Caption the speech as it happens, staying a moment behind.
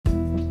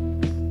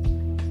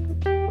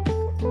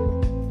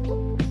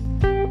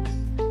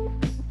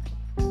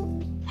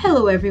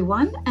Hello,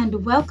 everyone,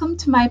 and welcome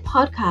to my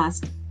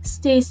podcast,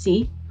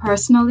 Stacy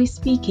Personally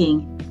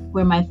Speaking,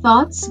 where my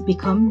thoughts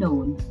become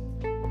known.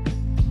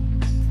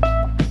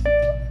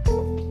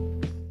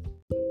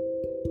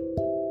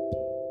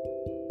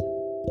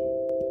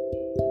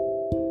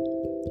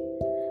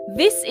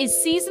 This is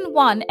Season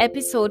 1,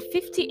 Episode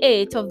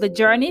 58 of the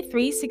Journey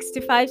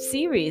 365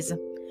 series.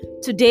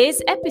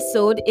 Today's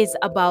episode is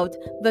about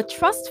the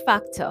trust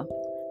factor,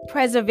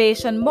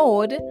 preservation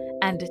mode,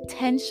 and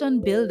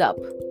tension buildup.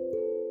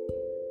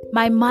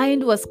 My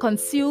mind was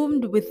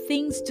consumed with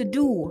things to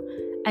do,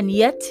 and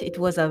yet it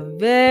was a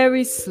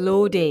very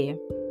slow day.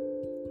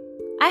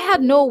 I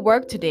had no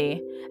work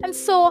today, and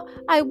so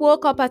I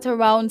woke up at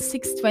around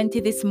 6:20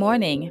 this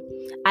morning.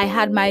 I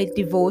had my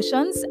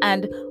devotions,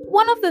 and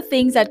one of the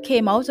things that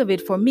came out of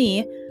it for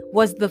me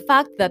was the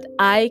fact that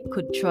I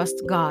could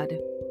trust God.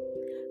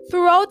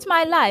 Throughout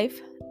my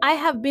life, I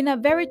have been a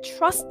very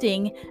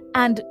trusting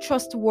and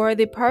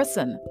trustworthy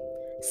person,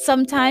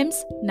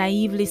 sometimes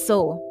naively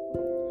so.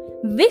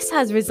 This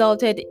has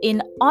resulted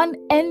in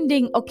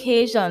unending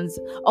occasions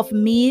of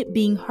me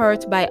being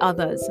hurt by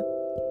others.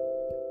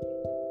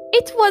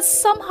 It was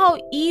somehow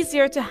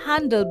easier to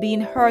handle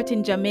being hurt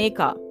in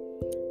Jamaica,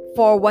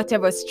 for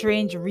whatever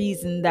strange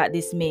reason that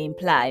this may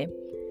imply.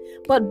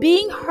 But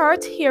being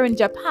hurt here in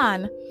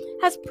Japan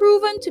has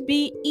proven to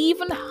be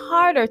even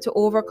harder to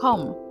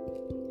overcome.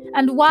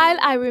 And while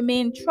I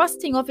remain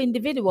trusting of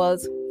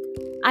individuals,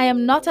 I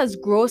am not as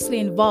grossly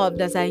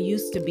involved as I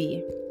used to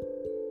be.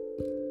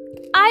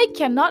 I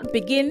cannot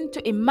begin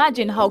to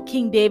imagine how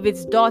King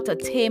David's daughter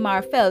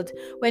Tamar felt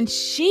when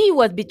she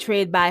was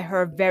betrayed by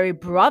her very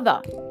brother.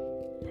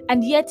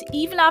 And yet,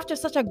 even after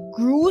such a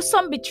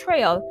gruesome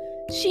betrayal,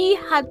 she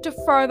had to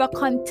further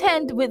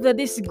contend with the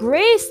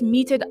disgrace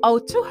meted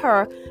out to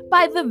her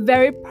by the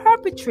very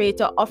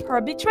perpetrator of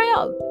her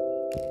betrayal,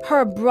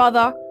 her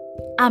brother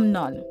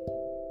Amnon.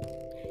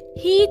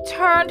 He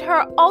turned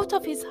her out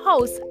of his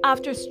house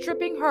after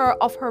stripping her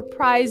of her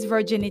prized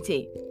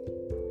virginity.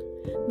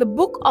 The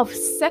book of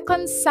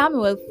 2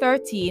 Samuel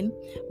 13,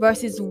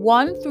 verses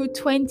 1 through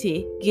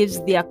 20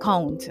 gives the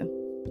account.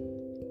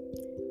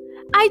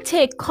 I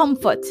take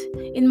comfort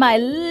in my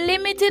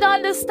limited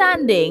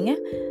understanding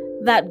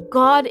that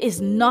God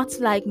is not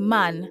like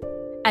man,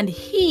 and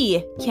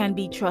he can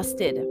be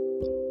trusted.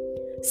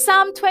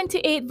 Psalm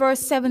 28 verse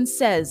 7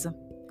 says,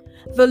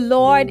 "The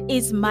Lord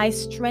is my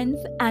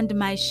strength and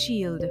my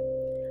shield.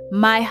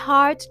 My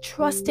heart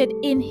trusted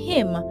in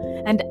him,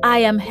 and I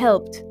am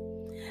helped.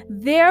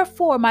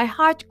 Therefore my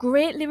heart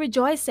greatly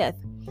rejoiceth,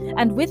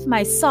 and with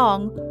my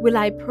song will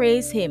I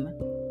praise him."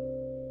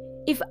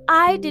 If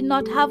I did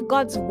not have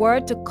God's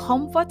word to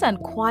comfort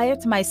and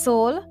quiet my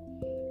soul,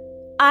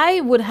 I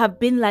would have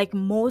been like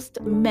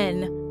most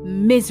men,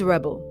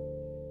 miserable.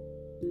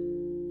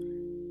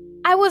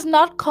 I was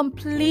not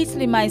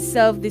completely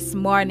myself this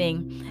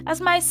morning,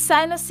 as my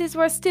sinuses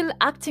were still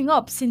acting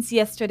up since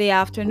yesterday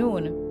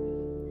afternoon.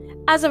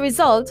 As a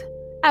result,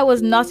 I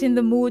was not in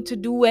the mood to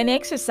do any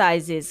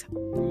exercises.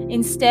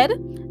 Instead,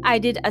 I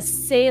did a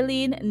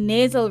saline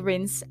nasal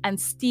rinse and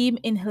steam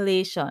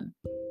inhalation.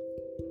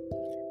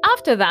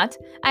 After that,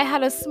 I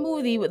had a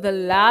smoothie with the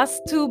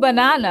last 2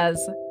 bananas,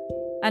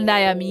 and I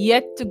am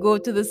yet to go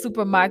to the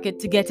supermarket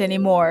to get any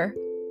more.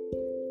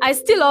 I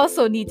still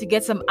also need to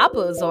get some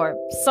apples or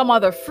some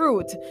other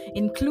fruit,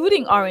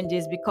 including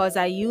oranges, because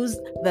I used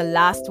the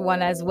last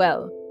one as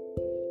well.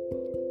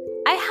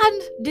 I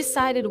hadn't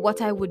decided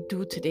what I would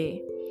do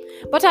today,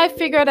 but I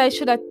figured I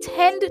should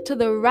attend to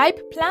the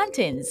ripe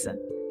plantains.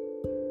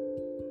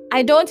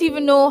 I don't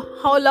even know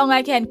how long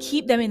I can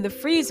keep them in the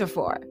freezer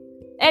for.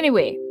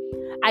 Anyway,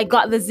 I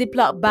got the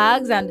Ziploc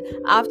bags, and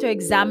after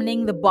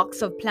examining the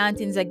box of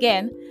plantains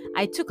again,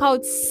 I took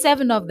out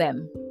 7 of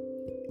them.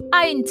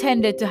 I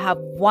intended to have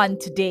 1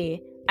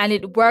 today, and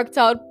it worked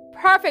out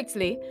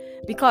perfectly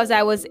because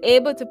I was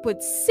able to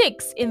put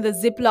 6 in the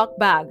Ziploc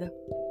bag.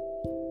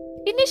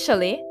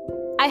 Initially,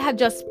 I had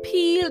just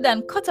peeled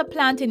and cut a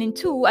plantain in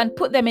 2 and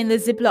put them in the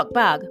Ziploc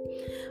bag.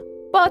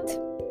 But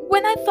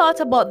when I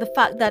thought about the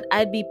fact that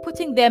I'd be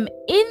putting them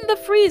in the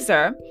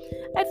freezer,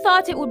 I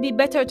thought it would be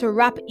better to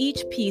wrap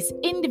each piece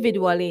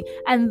individually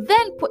and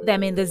then put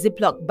them in the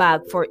Ziploc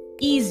bag for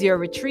easier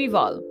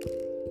retrieval.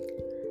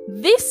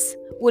 This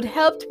would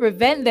help to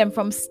prevent them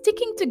from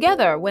sticking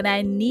together when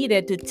I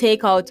needed to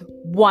take out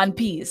one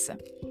piece.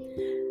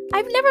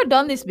 I've never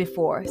done this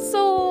before,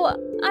 so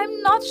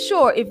I'm not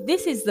sure if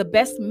this is the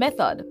best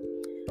method,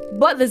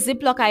 but the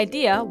Ziploc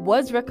idea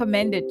was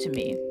recommended to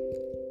me.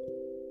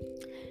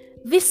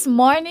 This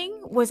morning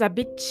was a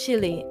bit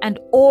chilly and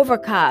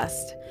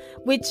overcast,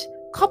 which,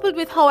 coupled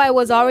with how I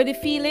was already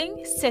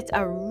feeling, set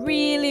a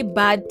really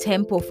bad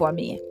tempo for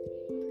me.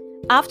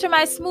 After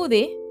my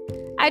smoothie,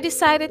 I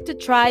decided to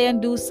try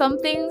and do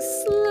something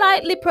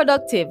slightly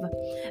productive,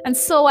 and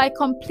so I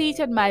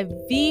completed my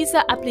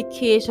visa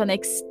application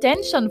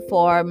extension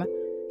form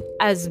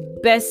as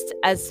best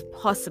as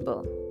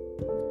possible.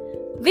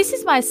 This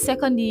is my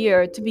second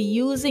year to be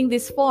using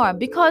this form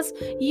because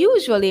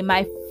usually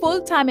my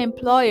full-time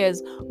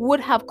employers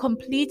would have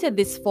completed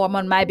this form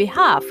on my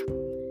behalf,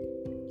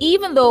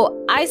 even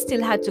though I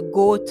still had to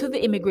go to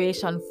the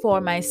immigration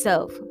for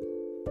myself.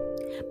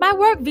 My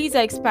work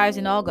visa expires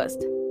in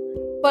August,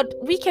 but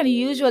we can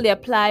usually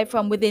apply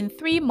from within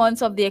 3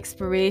 months of the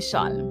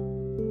expiration.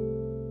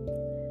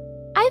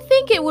 I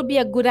think it would be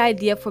a good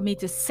idea for me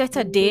to set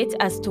a date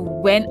as to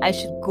when I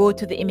should go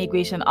to the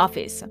immigration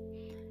office.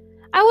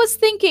 I was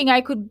thinking I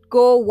could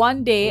go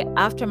one day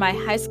after my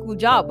high school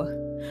job,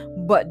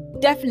 but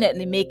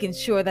definitely making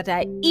sure that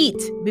I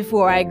eat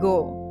before I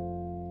go.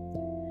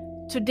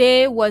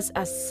 Today was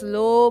a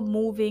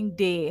slow-moving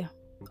day,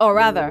 or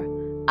rather,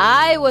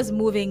 I was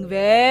moving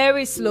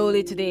very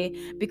slowly today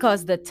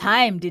because the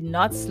time did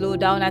not slow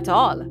down at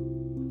all.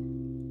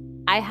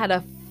 I had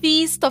a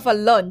feast of a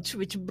lunch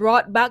which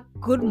brought back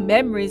good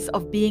memories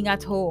of being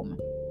at home.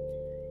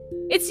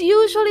 It's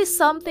usually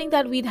something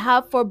that we'd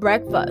have for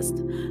breakfast,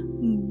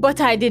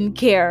 but I didn't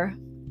care.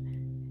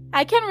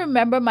 I can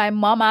remember my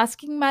mom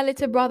asking my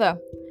little brother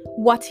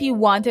what he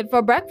wanted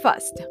for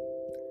breakfast.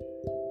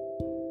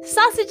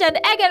 "Sausage and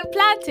egg and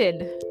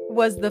plantain,"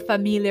 was the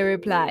familiar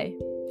reply.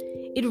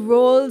 It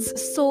rolls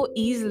so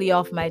easily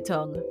off my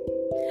tongue.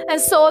 And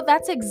so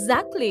that's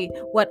exactly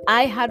what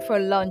I had for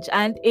lunch,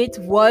 and it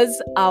was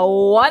a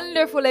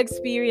wonderful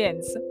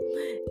experience,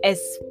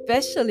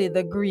 especially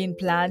the green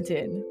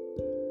plantain.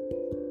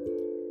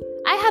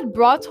 I had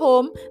brought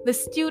home the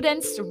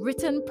students'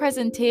 written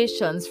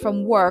presentations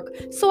from work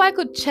so I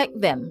could check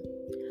them.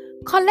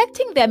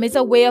 Collecting them is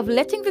a way of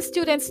letting the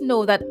students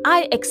know that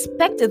I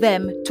expect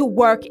them to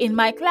work in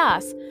my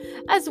class,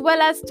 as well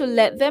as to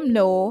let them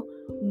know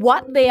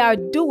what they are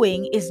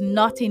doing is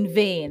not in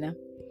vain.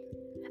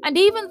 And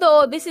even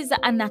though this is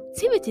an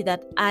activity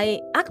that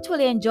I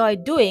actually enjoy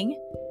doing,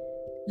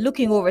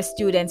 looking over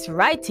students'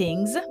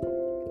 writings,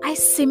 I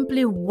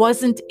simply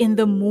wasn't in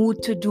the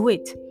mood to do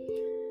it.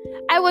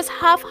 I was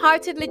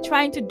half-heartedly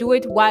trying to do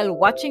it while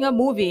watching a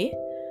movie,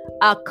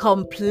 a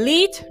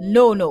complete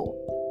no-no.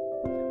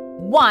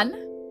 One,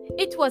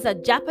 it was a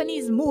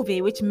Japanese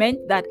movie, which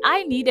meant that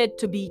I needed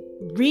to be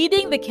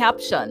reading the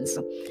captions.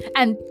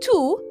 And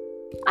two,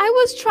 I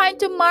was trying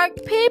to mark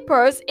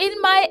papers in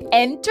my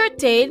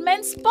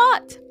entertainment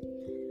spot.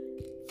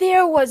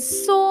 There was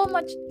so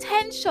much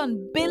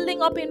tension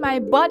building up in my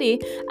body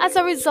as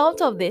a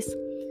result of this,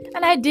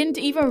 and I didn't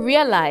even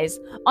realize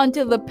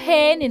until the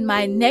pain in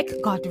my neck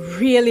got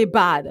really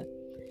bad.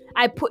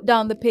 I put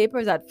down the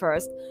papers at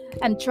first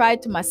and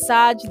tried to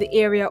massage the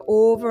area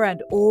over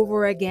and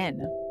over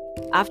again.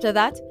 After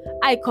that,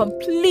 I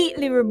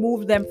completely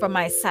removed them from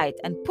my sight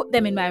and put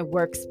them in my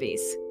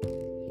workspace.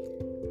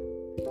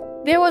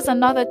 There was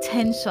another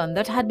tension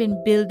that had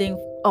been building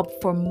up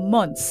for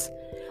months,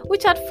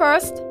 which at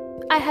first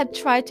I had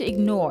tried to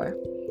ignore,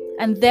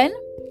 and then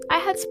I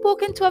had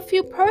spoken to a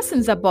few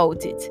persons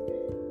about it,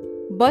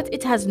 but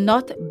it has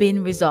not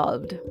been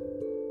resolved.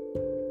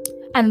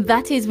 And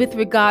that is with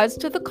regards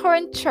to the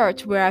current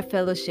church where I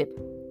fellowship.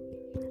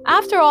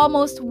 After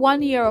almost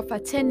 1 year of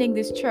attending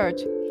this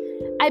church,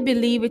 I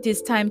believe it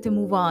is time to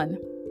move on.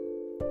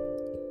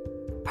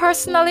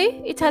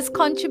 Personally, it has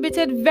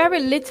contributed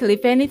very little,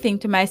 if anything,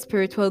 to my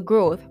spiritual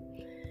growth.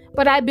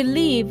 But I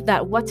believe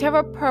that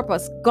whatever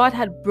purpose God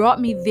had brought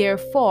me there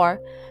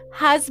for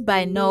has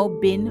by now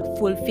been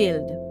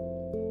fulfilled.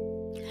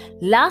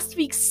 Last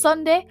week's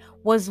Sunday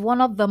was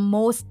one of the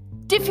most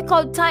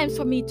difficult times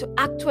for me to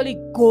actually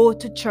go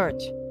to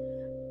church.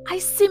 I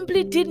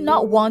simply did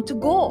not want to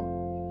go,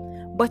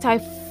 but I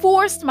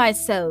forced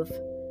myself,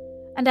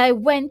 and I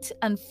went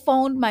and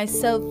found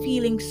myself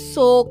feeling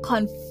so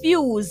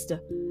confused.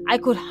 I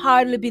could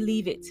hardly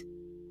believe it.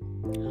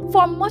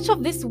 For much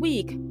of this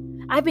week,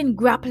 I've been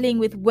grappling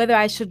with whether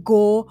I should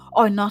go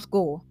or not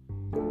go.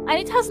 And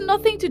it has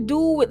nothing to do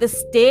with the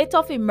state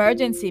of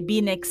emergency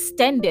being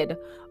extended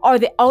or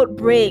the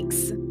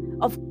outbreaks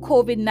of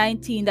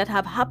COVID-19 that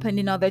have happened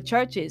in other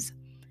churches.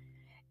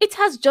 It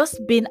has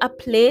just been a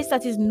place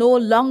that is no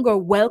longer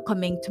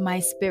welcoming to my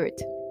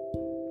spirit.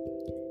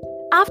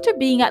 After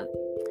being at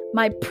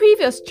my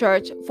previous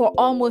church for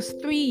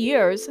almost 3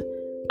 years,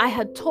 I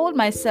had told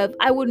myself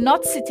I would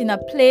not sit in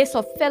a place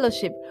of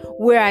fellowship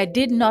where I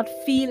did not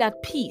feel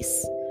at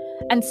peace.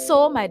 And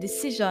so my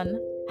decision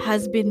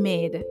has been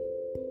made.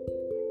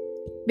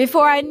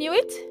 Before I knew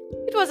it,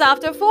 it was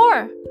after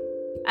 4.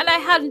 And I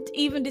hadn't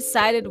even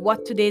decided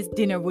what today's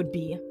dinner would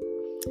be.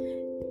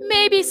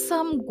 Maybe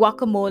some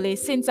guacamole,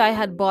 since I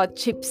had bought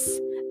chips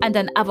and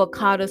an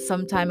avocado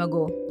some time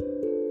ago.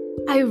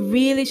 I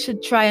really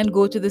should try and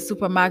go to the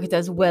supermarket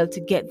as well to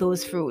get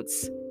those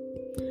fruits.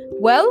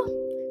 Well,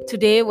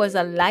 today was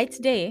a light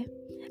day,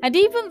 and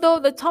even though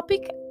the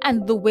topic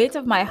and the weight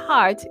of my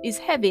heart is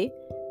heavy,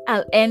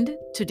 I'll end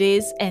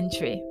today's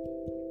entry.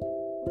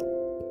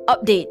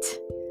 Update.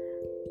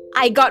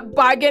 I got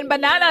bargain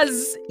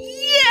bananas!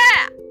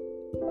 Yeah!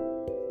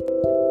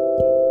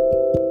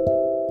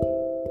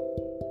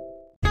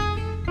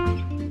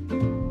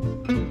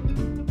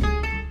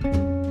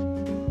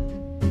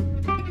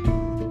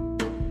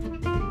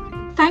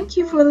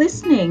 Thank you for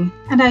listening,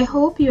 and I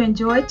hope you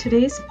enjoyed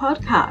today's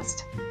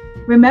podcast.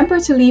 Remember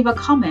to leave a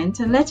comment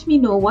and let me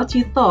know what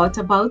you thought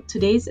about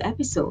today's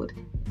episode.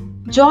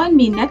 Join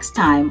me next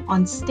time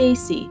on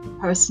Stacy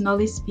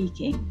Personally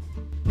Speaking.